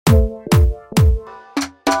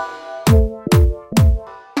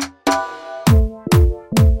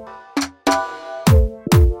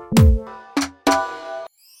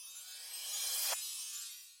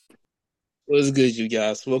What's good, you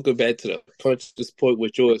guys? Welcome back to the Punch the Sport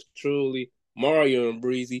with yours truly, Mario and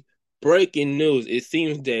Breezy. Breaking news: it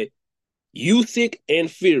seems that Usyk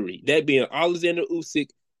and Fury, that being Oleksandr Usyk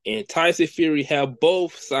and Tyson Fury, have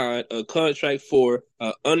both signed a contract for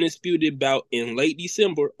an undisputed bout in late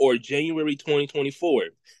December or January 2024.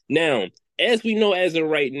 Now, as we know, as of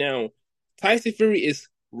right now, Tyson Fury is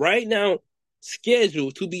right now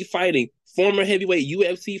scheduled to be fighting former heavyweight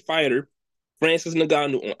UFC fighter Francis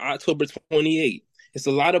Ngannou on October 28th. It's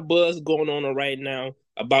a lot of buzz going on right now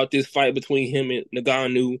about this fight between him and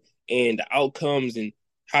Ngannou and the outcomes and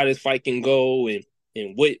how this fight can go and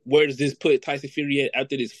where does this put Tyson Fury at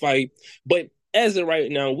after this fight. But as of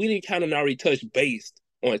right now, we didn't kind of already touch base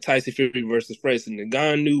on Tyson Fury versus Francis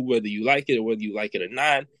Ngannou, whether you like it or whether you like it or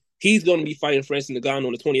not. He's going to be fighting Francis Ngannou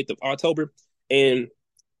on the 28th of October, and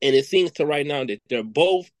it seems to right now that they're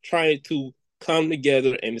both trying to come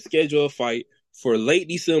together and schedule a fight for late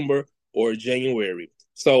December or January.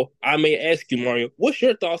 So I may ask you, Mario, what's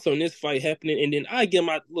your thoughts on this fight happening? And then I give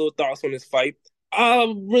my little thoughts on this fight.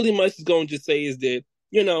 Really much is going to just say is that,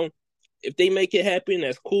 if they make it happen,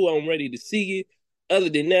 that's cool. I'm ready to see it. Other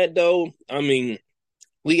than that, though, I mean,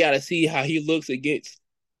 we got to see how he looks against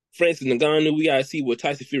Francis Ngannou. We got to see what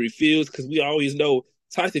Tyson Fury feels because we always know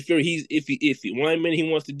Tyson Fury, he's iffy. One minute he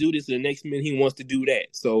wants to do this, and the next minute he wants to do that.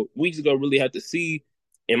 So we just gonna really have to see.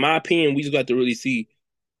 In my opinion, we just got to really see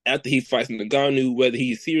after he fights Ngannou whether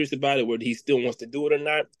he's serious about it, whether he still wants to do it or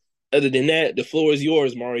not. Other than that, the floor is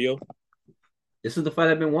yours, Mario. This is the fight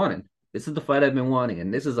I've been wanting. This is the fight I've been wanting,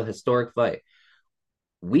 and this is a historic fight.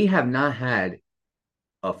 We have not had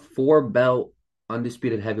a four belt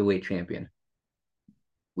undisputed heavyweight champion.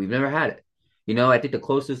 We've never had it. I think the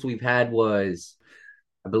closest we've had was,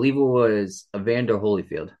 I believe it was Evander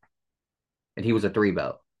Holyfield, and he was a three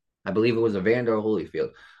belt. I believe it was Evander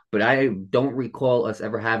Holyfield, but I don't recall us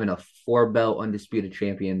ever having a four belt undisputed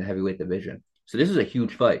champion in the heavyweight division. So this is a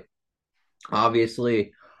huge fight.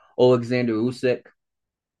 Obviously, Oleksandr Usyk,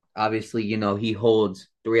 obviously, he holds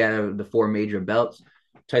three out of the four major belts.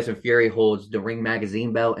 Tyson Fury holds the Ring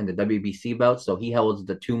Magazine belt and the WBC belt, so he holds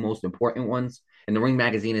the two most important ones. And the Ring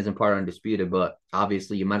Magazine isn't part of Undisputed, but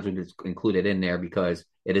obviously you might as well just include it in there because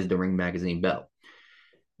it is the Ring Magazine belt.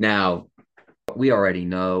 Now, we already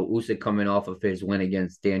know Usyk coming off of his win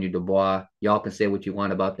against Daniel Dubois. Y'all can say what you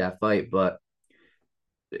want about that fight, but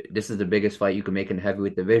this is the biggest fight you can make in the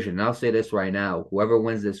heavyweight division. And I'll say this right now, whoever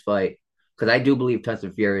wins this fight, because I do believe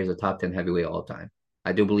Tyson Fury is a top 10 heavyweight all time.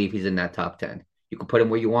 I do believe he's in that top 10. You can put him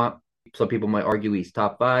where you want. Some people might argue he's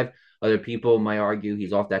top 5. Other people might argue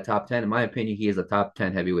he's off that top 10. In my opinion, he is a top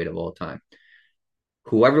 10 heavyweight of all time.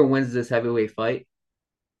 Whoever wins this heavyweight fight,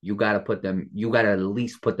 you got to at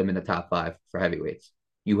least put them in the top 5 for heavyweights.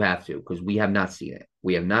 You have to, because we have not seen it.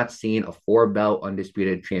 We have not seen a 4-belt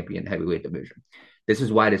undisputed champion heavyweight division. This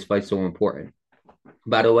is why this fight's so important.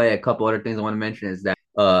 By the way, a couple other things I want to mention is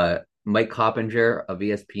that Mike Coppinger of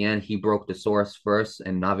ESPN, he broke the source first,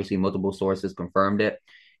 and obviously multiple sources confirmed it.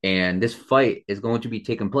 And this fight is going to be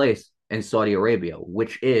taking place in Saudi Arabia,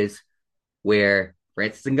 which is where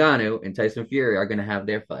Francis Ngannou and Tyson Fury are going to have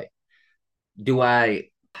their fight.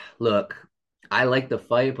 Look, I like the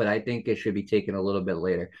fight, but I think it should be taken a little bit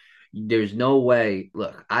later. There's no way.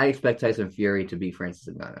 Look, I expect Tyson Fury to beat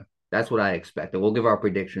Francis Ngannou. That's what I expect. And we'll give our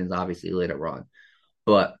predictions, obviously, later on.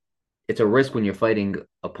 But it's a risk when you're fighting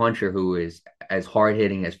a puncher who is as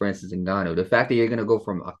hard-hitting as Francis Ngannou. The fact that you're going to go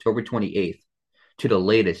from October 28th to the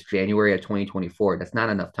latest, January of 2024, that's not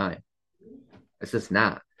enough time. It's just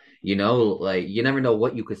not. You never know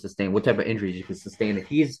what you could sustain, what type of injuries you could sustain. If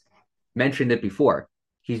he's mentioned it before.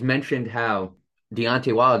 He's mentioned how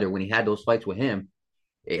Deontay Wilder, when he had those fights with him,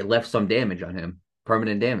 it left some damage on him,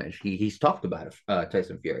 permanent damage. He's talked about it,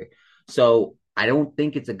 Tyson Fury. So I don't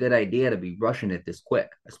think it's a good idea to be rushing it this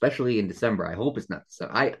quick, especially in December. I hope it's not. So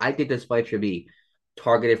I think this fight should be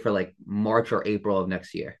targeted for like March or April of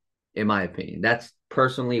next year, in my opinion. That's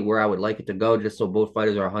personally where I would like it to go, just so both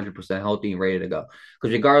fighters are 100% healthy and ready to go.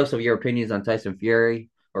 Because regardless of your opinions on Tyson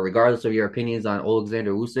Fury, or regardless of your opinions on Oleksandr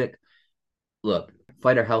Usyk, look,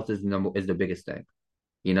 fighter health is the biggest thing,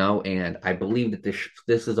 and I believe that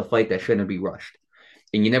this is a fight that shouldn't be rushed.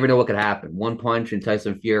 And you never know what could happen. One punch and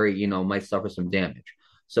Tyson Fury, might suffer some damage.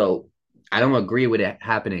 So I don't agree with it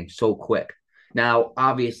happening so quick. Now,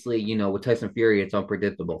 obviously, with Tyson Fury, it's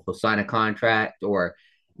unpredictable. He'll sign a contract, or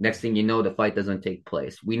next thing you know, the fight doesn't take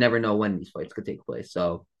place. We never know when these fights could take place.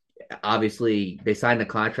 So obviously, they signed the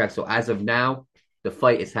contract. So as of now, the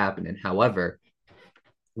fight is happening. However,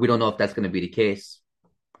 we don't know if that's going to be the case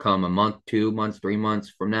come a month, 2 months, 3 months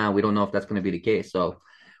from now. We don't know if that's going to be the case. So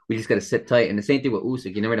We just got to sit tight. And the same thing with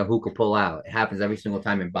Usyk. You never know who could pull out. It happens every single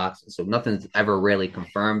time in boxing. So nothing's ever really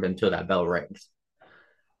confirmed until that bell rings.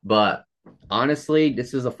 But honestly,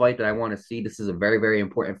 this is a fight that I want to see. This is a very, very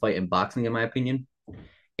important fight in boxing, in my opinion.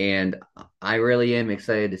 And I really am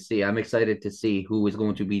excited to see. I'm excited to see who is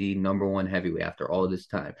going to be the number one heavyweight after all this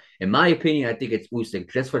time. In my opinion, I think it's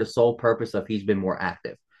Usyk, just for the sole purpose of he's been more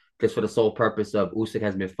active, just for the sole purpose of Usyk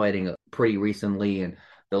has been fighting pretty recently. And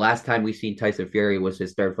the last time we seen Tyson Fury was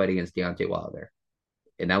his third fight against Deontay Wilder.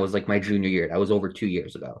 And that was like my junior year. That was over 2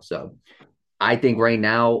 years ago. So I think right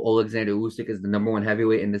now, Oleksandr Usyk is the number one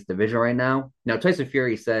heavyweight in this division right now. Now, Tyson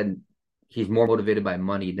Fury said he's more motivated by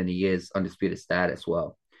money than he is undisputed status.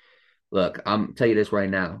 Well, look, I'm tell you this right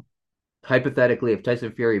now. Hypothetically, if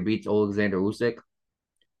Tyson Fury beats Oleksandr Usyk,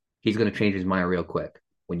 he's going to change his mind real quick.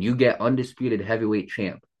 When you get undisputed heavyweight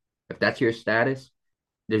champ, if that's your status,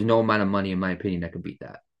 there's no amount of money, in my opinion, that could beat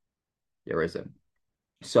that. There isn't.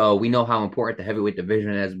 So we know how important the heavyweight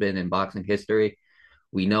division has been in boxing history.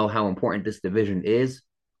 We know how important this division is.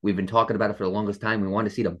 We've been talking about it for the longest time. We want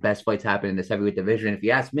to see the best fights happen in this heavyweight division. And if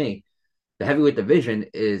you ask me, the heavyweight division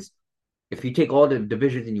is, if you take all the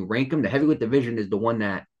divisions and you rank them, the heavyweight division is the one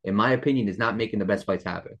that, in my opinion, is not making the best fights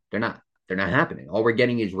happen. They're not. They're not happening. All we're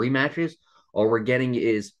getting is rematches. All we're getting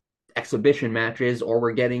is exhibition matches. All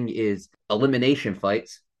we're getting is elimination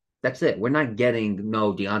fights. That's it. We're not getting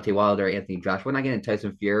no Deontay Wilder, Anthony Joshua. We're not getting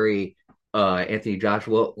Tyson Fury, Anthony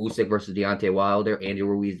Joshua, Usyk versus Deontay Wilder, Andy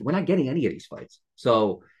Ruiz. We're not getting any of these fights.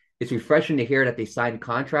 So it's refreshing to hear that they signed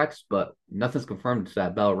contracts, but nothing's confirmed until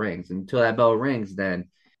that bell rings. And until that bell rings, then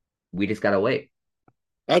we just gotta wait.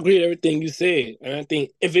 I agree with everything you said, and I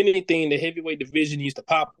think if anything, the heavyweight division needs to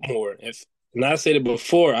pop more. And I said it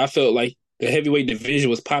before, I felt like the heavyweight division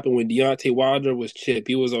was popping when Deontay Wilder was chipped.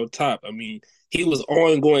 He was on top. I mean, he was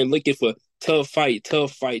ongoing looking for tough fight,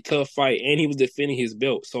 tough fight, tough fight, and he was defending his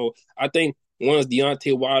belt. So I think once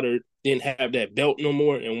Deontay Wilder didn't have that belt no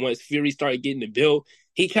more, and once Fury started getting the belt,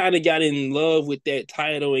 he kind of got in love with that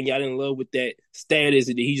title and got in love with that status,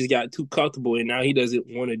 and he just got too comfortable, and now he doesn't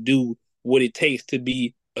want to do what it takes to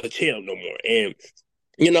be a champ no more.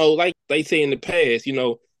 And like they say in the past,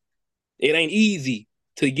 it ain't easy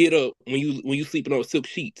to get up when you sleeping on silk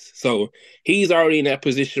sheets. So he's already in that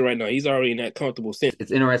position right now. He's already in that comfortable sense.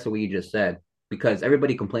 It's interesting what you just said, because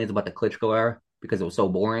everybody complains about the Klitschko era because it was so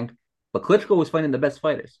boring. But Klitschko was fighting the best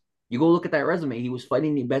fighters. You go look at that resume. He was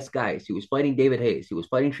fighting the best guys. He was fighting David Hayes. He was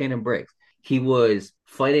fighting Shannon Briggs. He was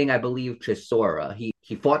fighting, I believe, Chisora.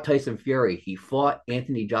 He fought Tyson Fury. He fought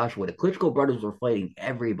Anthony Joshua. The Klitschko brothers were fighting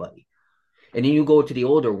everybody. And then you go to the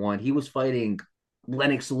older one. He was fighting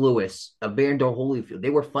Lennox Lewis, Evander Holyfield. They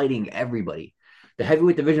were fighting everybody. The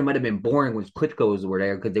heavyweight division might have been boring when Klitschko's were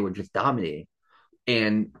there because they were just dominating.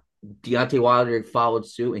 And Deontay Wilder followed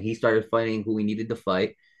suit, and he started fighting who he needed to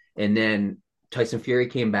fight. And then Tyson Fury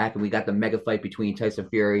came back, and we got the mega fight between Tyson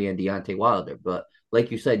Fury and Deontay Wilder. But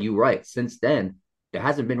like you said, you're right. Since then, there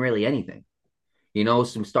hasn't been really anything.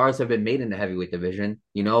 Some stars have been made in the heavyweight division,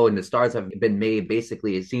 and the stars have been made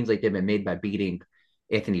basically, it seems like they've been made by beating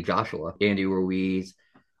Anthony Joshua, Andy Ruiz,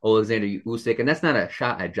 Oleksandr Usyk. And that's not a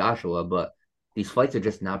shot at Joshua, but these fights are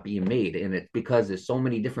just not being made. And it's because there's so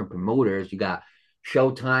many different promoters. You got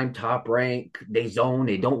Showtime, Top Rank, they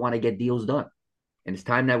don't want to get deals done. And it's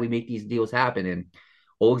time that we make these deals happen. And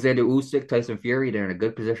Oleksandr Usyk, Tyson Fury, they're in a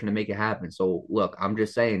good position to make it happen. So look, I'm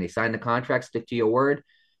just saying, they signed the contract, stick to your word.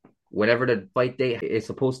 Whatever the fight date is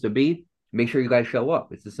supposed to be, make sure you guys show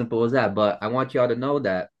up. It's as simple as that. But I want y'all to know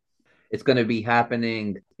that it's going to be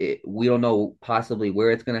happening. We don't know possibly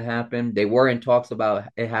where it's going to happen. They were in talks about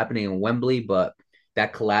it happening in Wembley, but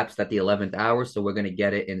that collapsed at the 11th hour. So we're going to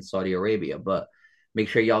get it in Saudi Arabia. But make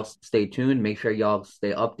sure y'all stay tuned. Make sure y'all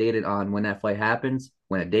stay updated on when that fight happens,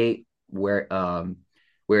 when a date, where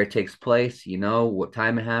it takes place, what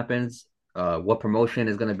time it happens, what promotion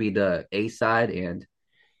is going to be the A side, and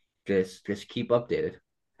just keep updated.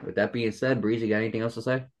 With that being said, Breezy, got anything else to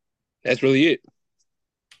say? That's really it.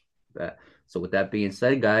 So with that being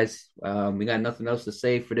said, guys, we got nothing else to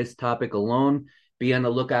say for this topic alone. Be on the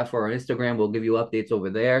lookout for our Instagram. We'll give you updates over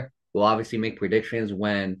there. We'll obviously make predictions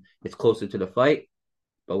when it's closer to the fight.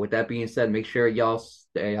 But with that being said, make sure y'all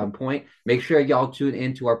stay on point. Make sure y'all tune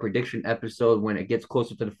into our prediction episode when it gets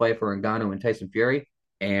closer to the fight for Ngannou and Tyson Fury.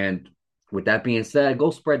 And with that being said,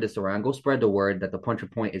 go spread this around. Go spread the word that the Puncher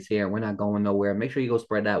Point is here. We're not going nowhere. Make sure you go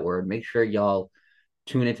spread that word. Make sure y'all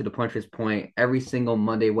tune into the Puncher's Point every single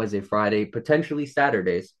Monday, Wednesday, Friday, potentially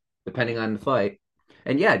Saturdays, depending on the fight.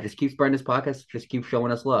 And yeah, just keep spreading this podcast. Just keep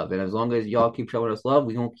showing us love. And as long as y'all keep showing us love,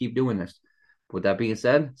 we're going to keep doing this. With that being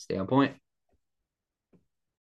said, stay on point.